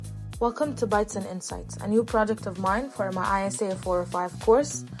Welcome to Bytes and Insights, a new project of mine for my ISA 405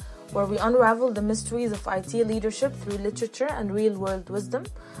 course, where we unravel the mysteries of IT leadership through literature and real-world wisdom.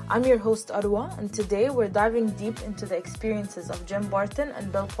 I'm your host, Arwa, and today we're diving deep into the experiences of Jim Barton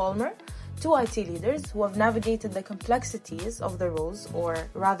and Bill Palmer, two IT leaders who have navigated the complexities of their roles, or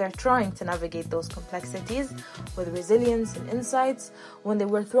rather trying to navigate those complexities with resilience and insights. When they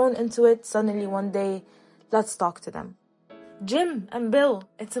were thrown into it, suddenly one day, let's talk to them. Jim and Bill,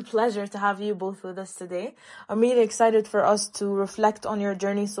 it's a pleasure to have you both with us today. I'm really excited for us to reflect on your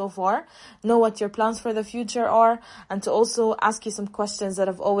journey so far, know what your plans for the future are, and to also ask you some questions that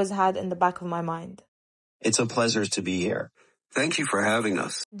I've always had in the back of my mind. It's a pleasure to be here. Thank you for having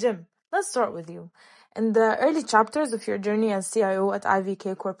us. Jim, let's start with you. In the early chapters of your journey as CIO at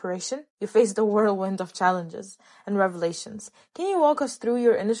IVK Corporation, you faced a whirlwind of challenges and revelations. Can you walk us through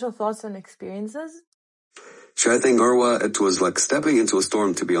your initial thoughts and experiences? Sure, I think, Arwa, it was like stepping into a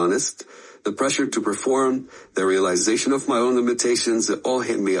storm, to be honest. The pressure to perform, the realization of my own limitations, it all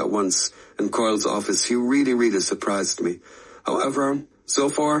hit me at once. In Carl's office, he really surprised me. However, so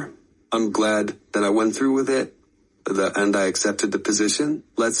far, I'm glad that I went through with it, and I accepted the position.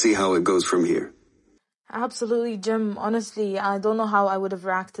 Let's see how it goes from here. Absolutely, Jim. Honestly, I don't know how I would have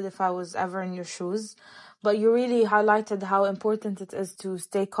reacted if I was ever in your shoes, but you really highlighted how important it is to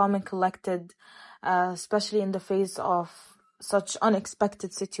stay calm and collected, especially in the face of such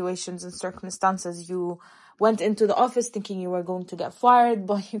unexpected situations and circumstances. You went into the office thinking you were going to get fired,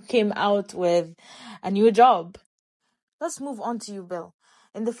 but you came out with a new job. Let's move on to you, Bill.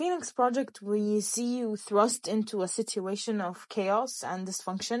 In the Phoenix Project, we see you thrust into a situation of chaos and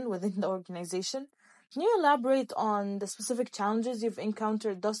dysfunction within the organization. Can you elaborate on the specific challenges you've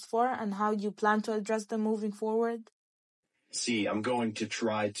encountered thus far and how you plan to address them moving forward? I'm going to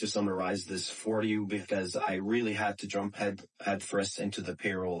try to summarize this for you because I really had to jump head first into the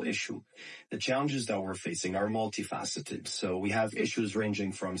payroll issue. The challenges that we're facing are multifaceted. So we have issues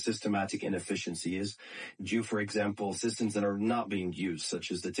ranging from systematic inefficiencies due, for example, systems that are not being used, such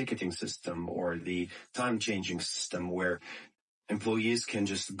as the ticketing system or the time-changing system, where employees can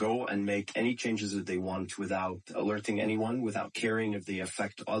just go and make any changes that they want without alerting anyone, without caring if they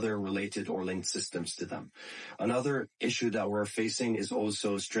affect other related or linked systems to them. Another issue that we're facing is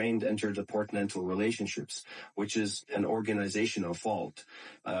also strained interdepartmental relationships, which is an organizational fault,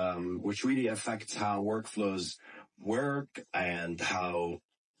 which really affects how workflows work and how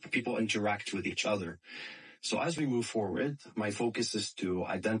people interact with each other. So as we move forward, my focus is to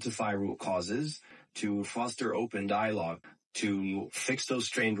identify root causes, to foster open dialogue, to fix those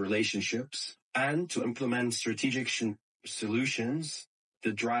strained relationships, and to implement strategic solutions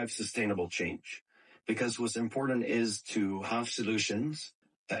to drive sustainable change. Because what's important is to have solutions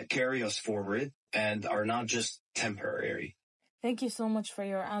that carry us forward and are not just temporary. Thank you so much for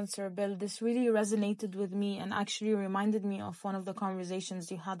your answer, Bill. This really resonated with me and actually reminded me of one of the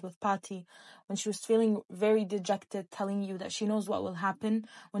conversations you had with Patty when she was feeling very dejected, telling you that she knows what will happen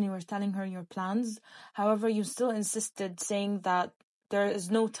when you were telling her your plans. However, you still insisted, saying that there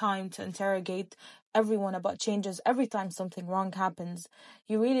is no time to interrogate everyone about changes every time something wrong happens.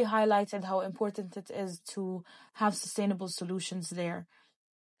 You really highlighted how important it is to have sustainable solutions there.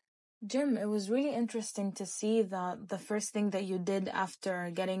 Jim, it was really interesting to see that the first thing that you did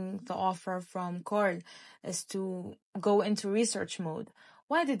after getting the offer from Carl is to go into research mode.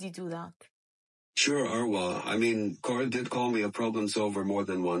 Why did you do that? Sure, Arwa. I mean, Carl did call me a problem solver more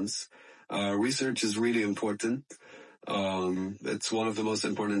than once. Research is really important. It's one of the most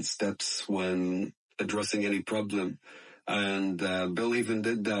important steps when addressing any problem. And Bill even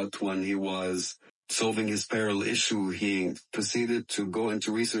did that when he was solving his payroll issue. He proceeded to go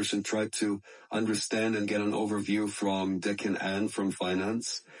into research and try to understand and get an overview from Dick and Ann from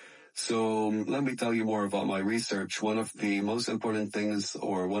finance. So let me tell you more about my research. One of the most important things,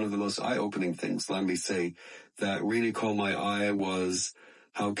 or one of the most eye-opening things, let me say, that really caught my eye was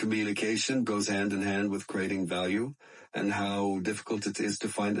how communication goes hand in hand with creating value, and how difficult it is to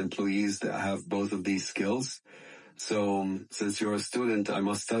find employees that have both of these skills. So since you're a student, I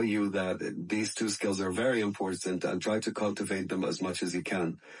must tell you that these two skills are very important, and try to cultivate them as much as you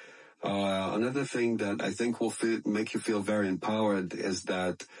can. Another thing that I think will make you feel very empowered is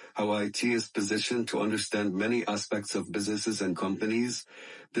that how IT is positioned to understand many aspects of businesses and companies.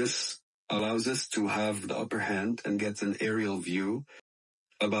 This allows us to have the upper hand and get an aerial view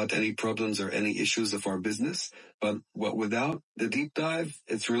about any problems or any issues of our business. But without the deep dive,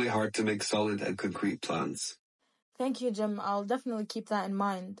 it's really hard to make solid and concrete plans. Thank you, Jim. I'll definitely keep that in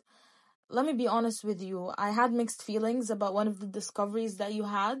mind. Let me be honest with you. I had mixed feelings about one of the discoveries that you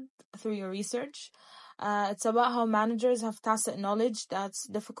had through your research. It's about how managers have tacit knowledge that's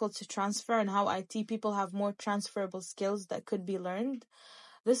difficult to transfer and how IT people have more transferable skills that could be learned.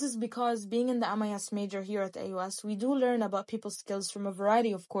 This is because being in the MIS major here at AUS, we do learn about people's skills from a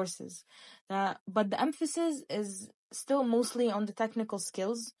variety of courses. But the emphasis is still mostly on the technical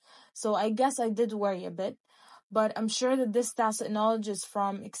skills. So I guess I did worry a bit. But I'm sure that this tacit knowledge is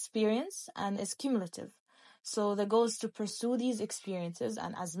from experience and is cumulative. So the goal is to pursue these experiences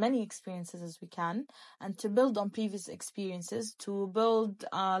and as many experiences as we can, and to build on previous experiences, to build,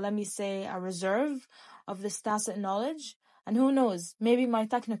 let me say, a reserve of this tacit knowledge. And who knows, maybe my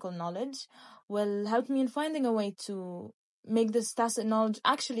technical knowledge will help me in finding a way to make this tacit knowledge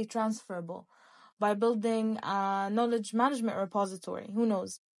actually transferable by building a knowledge management repository. Who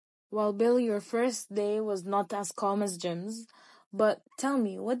knows? Well, Bill, your first day was not as calm as Jim's, but tell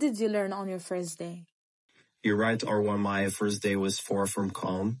me, what did you learn on your first day? You're right, Arwa. My first day was far from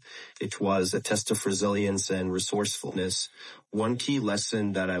calm. It was a test of resilience and resourcefulness. One key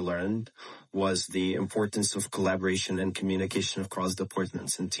lesson that I learned was the importance of collaboration and communication across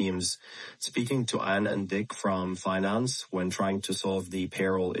departments and teams. Speaking to Anne and Dick from finance when trying to solve the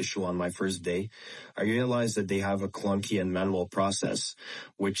payroll issue on my first day, I realized that they have a clunky and manual process,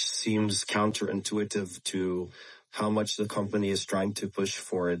 which seems counterintuitive to how much the company is trying to push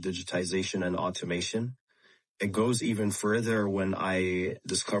for digitization and automation. It goes even further when I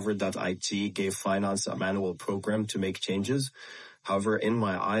discovered that IT gave finance a manual program to make changes. However, in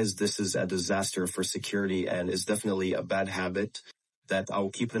my eyes, this is a disaster for security and is definitely a bad habit that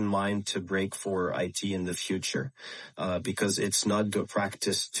I'll keep in mind to break for IT in the future, because it's not good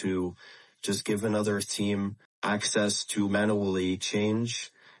practice to just give another team access to manually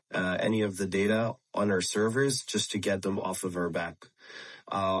change any of the data on our servers just to get them off of our back.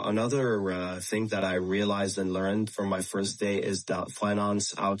 Another thing that I realized and learned from my first day is that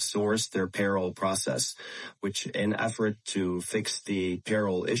finance outsourced their payroll process, which in effort to fix the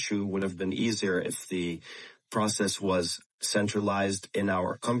payroll issue would have been easier if the process was centralized in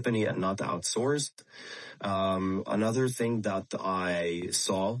our company and not outsourced. Another thing that I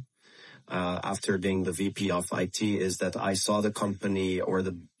saw after being the VP of IT is that I saw the company or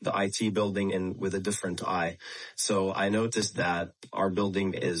the IT building with a different eye. So I noticed that our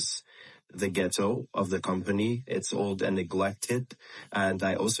building is the ghetto of the company. It's old and neglected. And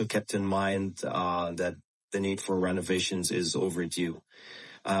I also kept in mind that the need for renovations is overdue.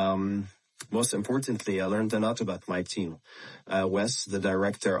 Most importantly, I learned a lot about my team. Wes, the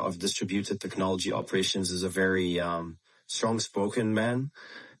director of distributed technology operations, is a very strong-spoken man,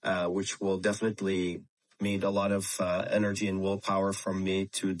 which will definitely need a lot of energy and willpower from me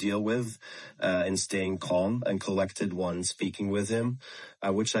to deal with in staying calm and collected when speaking with him,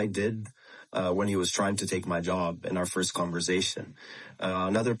 which I did when he was trying to take my job in our first conversation.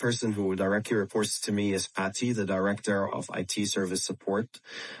 Another person who directly reports to me is Patty, the director of IT service support,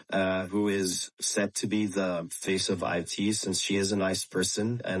 who is said to be the face of IT since she is a nice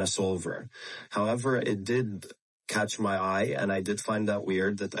person and a solver. However, it did catch my eye, and I did find that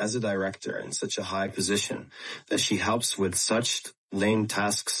weird that as a director in such a high position that she helps with such lame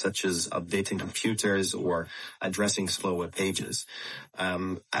tasks such as updating computers or addressing slow web pages.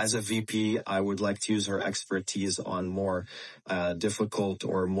 As a VP, I would like to use her expertise on more difficult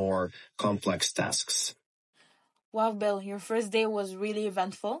or more complex tasks. Wow, Bill, your first day was really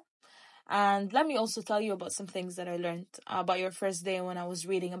eventful. And let me also tell you about some things that I learned about your first day when I was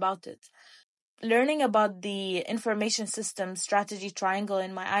reading about it. Learning about the information system strategy triangle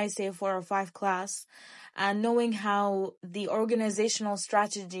in my ISA 405 class, and knowing how the organizational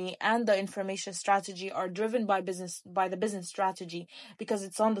strategy and the information strategy are driven by the business strategy because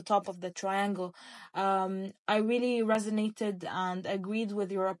it's on the top of the triangle. I really resonated and agreed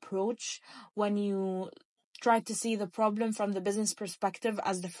with your approach when you tried to see the problem from the business perspective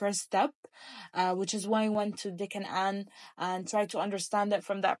as the first step, which is why I went to Dick and Anne and tried to understand it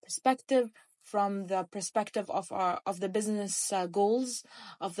from that perspective, from the perspective of the business goals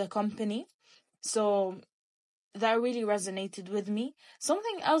of the company. So that really resonated with me.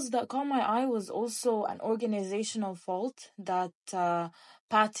 Something else that caught my eye was also an organizational fault that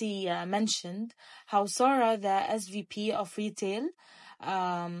Patty mentioned. How Sarah, the SVP of retail,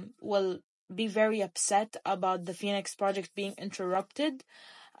 will be very upset about the Phoenix project being interrupted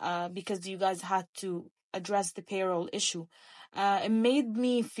because you guys had to address the payroll issue. It made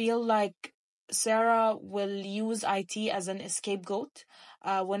me feel like Sarah will use IT as an scapegoat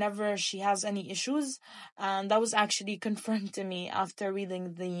whenever she has any issues. And that was actually confirmed to me after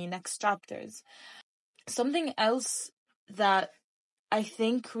reading the next chapters. Something else that I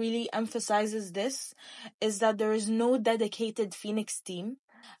think really emphasizes this is that there is no dedicated Phoenix team.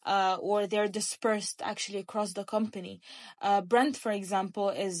 or they're dispersed actually across the company. Brent, for example,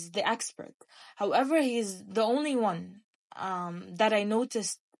 is the expert. However, he's the only one that I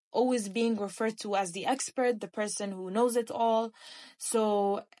noticed always being referred to as the expert, the person who knows it all.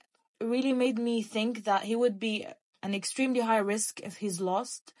 So it really made me think that he would be an extremely high risk if he's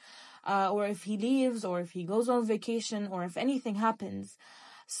lost, or if he leaves, or if he goes on vacation, or if anything happens.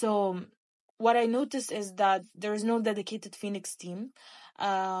 So what I noticed is that there is no dedicated Phoenix team.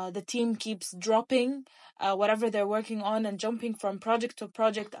 The team keeps dropping whatever they're working on and jumping from project to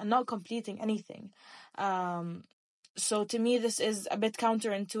project and not completing anything. So to me, this is a bit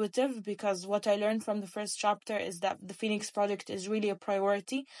counterintuitive, because what I learned from the first chapter is that the Phoenix project is really a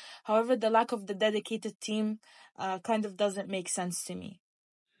priority. However, the lack of the dedicated team kind of doesn't make sense to me.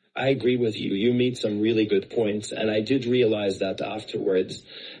 I agree with you. You made some really good points, and I did realize that afterwards.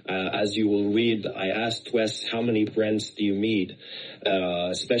 As you will read, I asked Wes, how many Brents do you need?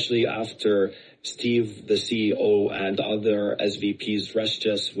 Especially after Steve, the CEO, and other SVPs rushed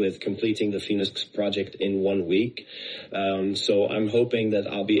us with completing the Phoenix project in 1 week. So I'm hoping that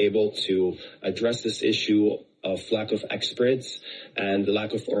I'll be able to address this issue of lack of experts and the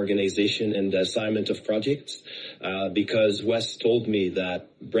lack of organization in the assignment of projects, because Wes told me that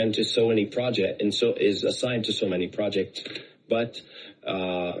Brent is is assigned to so many projects, but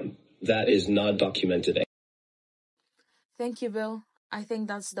that is not documented. Thank you, Bill. I think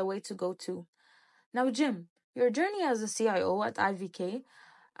that's the way to go too. Now, Jim, your journey as a CIO at IVK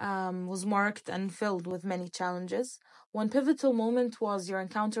was marked and filled with many challenges. One pivotal moment was your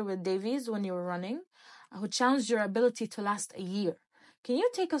encounter with Davies when you were running, who challenged your ability to last a year. Can you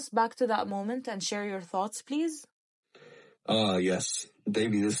take us back to that moment and share your thoughts, please? Yes.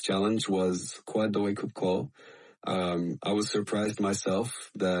 Davies' challenge was quite the wake-up call. I was surprised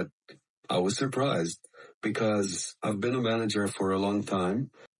myself that I was surprised, because I've been a manager for a long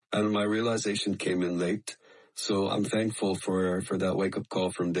time and my realization came in late. So I'm thankful for that wake-up call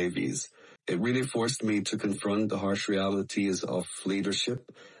from Davies. It really forced me to confront the harsh realities of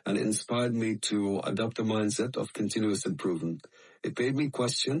leadership and inspired me to adopt a mindset of continuous improvement. It made me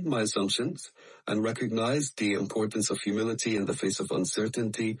question my assumptions and recognize the importance of humility in the face of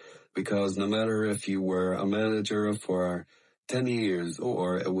uncertainty, because no matter if you were a manager for 10 years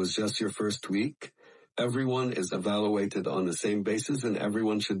or it was just your first week, everyone is evaluated on the same basis and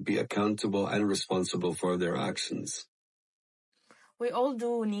everyone should be accountable and responsible for their actions. We all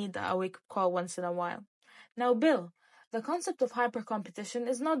do need a wake-up call once in a while. Now, Bill, the concept of hyper-competition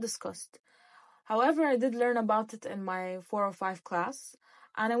is not discussed. However, I did learn about it in my 405 class,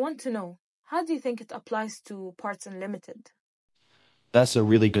 and I want to know, how do you think it applies to Parts Unlimited? That's a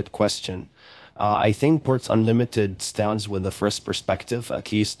really good question. I think Ports Unlimited stands with the first perspective,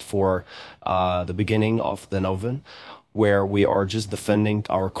 at least for the beginning of the novel, where we are just defending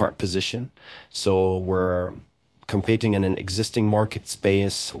our current position. So we're competing in an existing market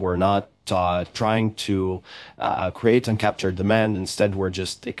space. We're not trying to create and capture demand. Instead, we're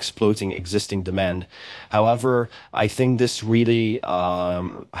just exploiting existing demand. However, I think this really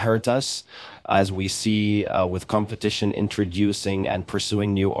hurt us, as we see with competition introducing and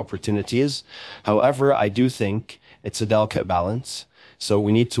pursuing new opportunities. However, I do think it's a delicate balance. So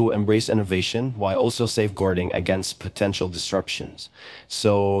we need to embrace innovation while also safeguarding against potential disruptions.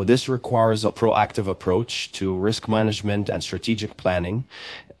 So this requires a proactive approach to risk management and strategic planning.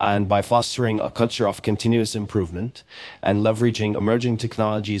 And by fostering a culture of continuous improvement and leveraging emerging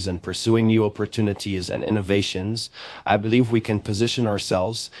technologies and pursuing new opportunities and innovations, I believe we can position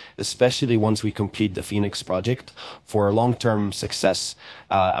ourselves, especially once we complete the Phoenix project, for long-term success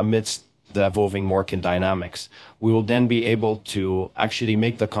amidst the evolving market dynamics. We will then be able to actually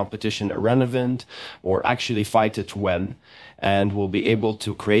make the competition irrelevant or actually fight it well, and we'll be able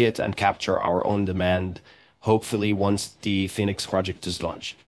to create and capture our own demand, hopefully once the Phoenix project is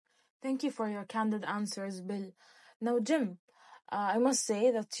launched. Thank you for your candid answers, Bill. Now, Jim, I must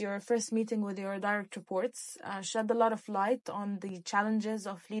say that your first meeting with your direct reports shed a lot of light on the challenges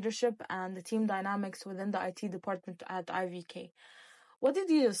of leadership and the team dynamics within the IT department at IVK. What did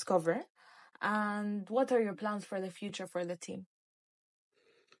you discover? And what are your plans for the future for the team?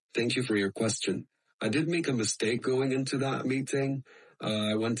 Thank you for your question. I did make a mistake going into that meeting.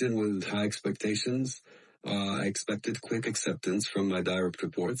 I went in with high expectations. I expected quick acceptance from my direct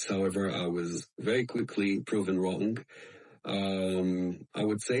reports. However, I was very quickly proven wrong. I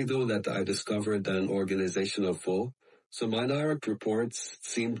would say, though, that I discovered an organizational flaw. So my direct reports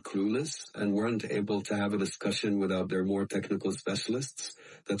seemed clueless and weren't able to have a discussion without their more technical specialists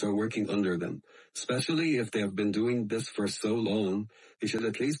that are working under them. Especially if they have been doing this for so long, they should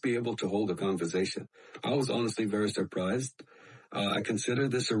at least be able to hold a conversation. I was honestly very surprised. I consider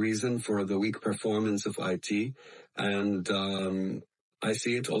this a reason for the weak performance of IT, and I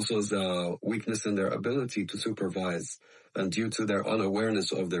see it also as a weakness in their ability to supervise and due to their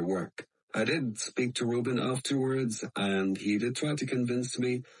unawareness of their work. I did speak to Ruben afterwards, and he did try to convince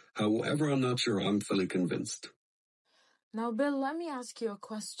me. However, I'm not sure I'm fully convinced. Now, Bill, let me ask you a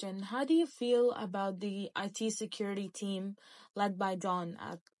question. How do you feel about the IT security team led by John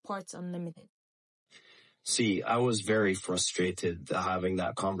at Parts Unlimited? See, I was very frustrated having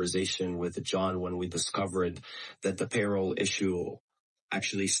that conversation with John when we discovered that the payroll issue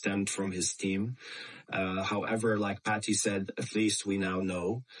actually stemmed from his team. However, like Patty said, at least we now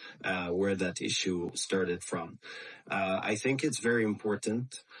know where that issue started from. I think it's very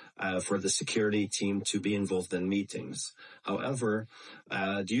important for the security team to be involved in meetings. However,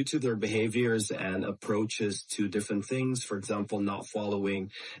 due to their behaviors and approaches to different things, for example, not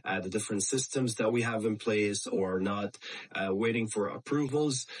following the different systems that we have in place or not waiting for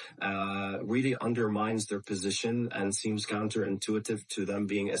approvals, really undermines their position and seems counterintuitive to them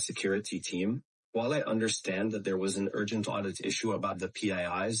being a security team. While I understand that there was an urgent audit issue about the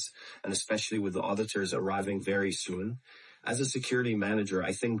PIIs, and especially with the auditors arriving very soon, as a security manager,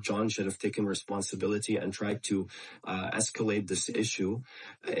 I think John should have taken responsibility and tried to escalate this issue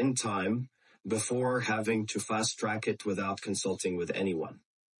in time before having to fast track it without consulting with anyone.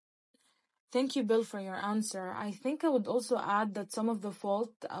 Thank you, Bill, for your answer. I think I would also add that some of the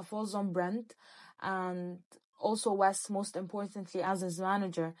fault falls on Brent and also Wes, most importantly, as his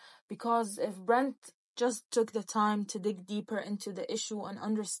manager. Because if Brent just took the time to dig deeper into the issue and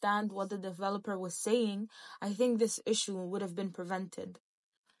understand what the developer was saying, I think this issue would have been prevented.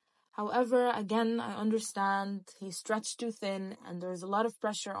 However, again, I understand he's stretched too thin and there's a lot of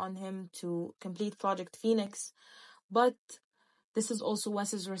pressure on him to complete Project Phoenix, but this is also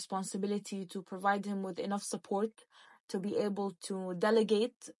Wes's responsibility to provide him with enough support to be able to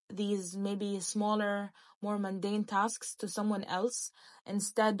delegate these maybe smaller, more mundane tasks to someone else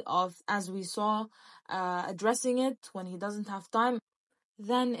instead of, as we saw, addressing it when he doesn't have time,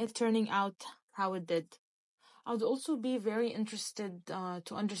 then it turning out how it did. I would also be very interested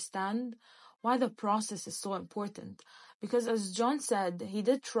to understand why the process is so important. Because as John said, he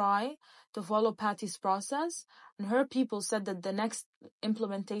did try to follow Patty's process, and her people said that the next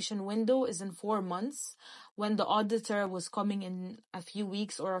implementation window is in 4 months, when the auditor was coming in a few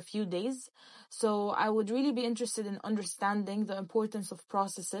weeks or a few days. So I would really be interested in understanding the importance of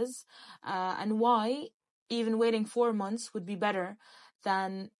processes and why even waiting 4 months would be better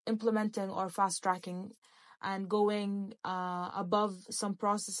than implementing or fast-tracking and going above some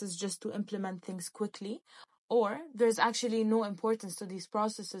processes just to implement things quickly. Or there's actually no importance to these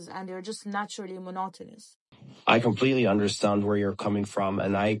processes and they're just naturally monotonous. I completely understand where you're coming from,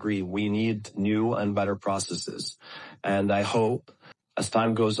 and I agree. We need new and better processes. And I hope as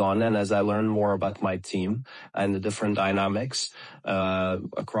time goes on and as I learn more about my team and the different dynamics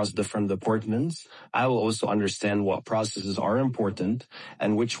across different departments, I will also understand what processes are important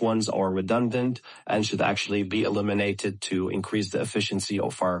and which ones are redundant and should actually be eliminated to increase the efficiency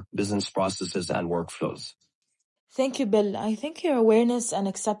of our business processes and workflows. Thank you, Bill. I think your awareness and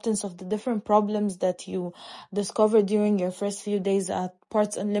acceptance of the different problems that you discovered during your first few days at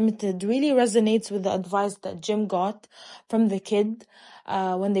Parts Unlimited really resonates with the advice that Jim got from the kid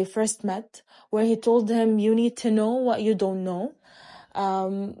when they first met, where he told him, you need to know what you don't know.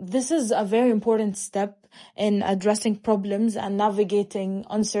 This is a very important step in addressing problems and navigating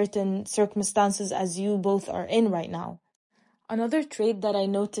uncertain circumstances as you both are in right now. Another trait that I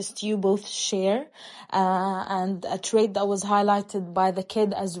noticed you both share, and a trait that was highlighted by the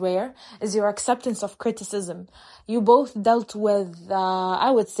kid as rare, is your acceptance of criticism. You both dealt with, I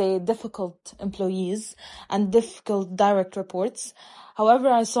would say, difficult employees and difficult direct reports. However,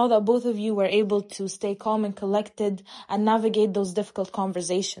 I saw that both of you were able to stay calm and collected and navigate those difficult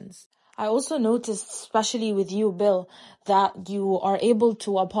conversations. I also noticed, especially with you, Bill, that you are able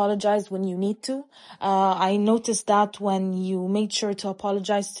to apologize when you need to. I noticed that when you made sure to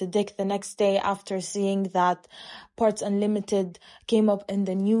apologize to Dick the next day after seeing that Parts Unlimited came up in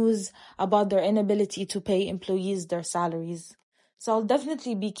the news about their inability to pay employees their salaries. So I'll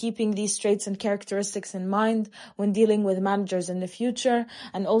definitely be keeping these traits and characteristics in mind when dealing with managers in the future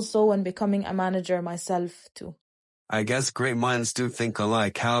and also when becoming a manager myself too. I guess great minds do think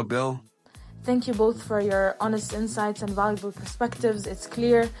alike, how, Bill? Thank you both for your honest insights and valuable perspectives. It's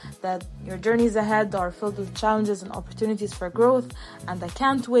clear that your journeys ahead are filled with challenges and opportunities for growth, and I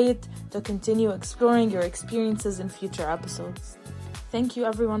can't wait to continue exploring your experiences in future episodes. Thank you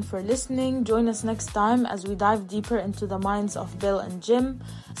everyone for listening. Join us next time as we dive deeper into the minds of Bill and Jim,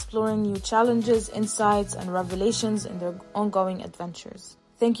 exploring new challenges, insights, and revelations in their ongoing adventures.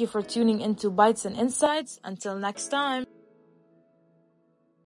 Thank you for tuning into Bytes and Insights. Until next time.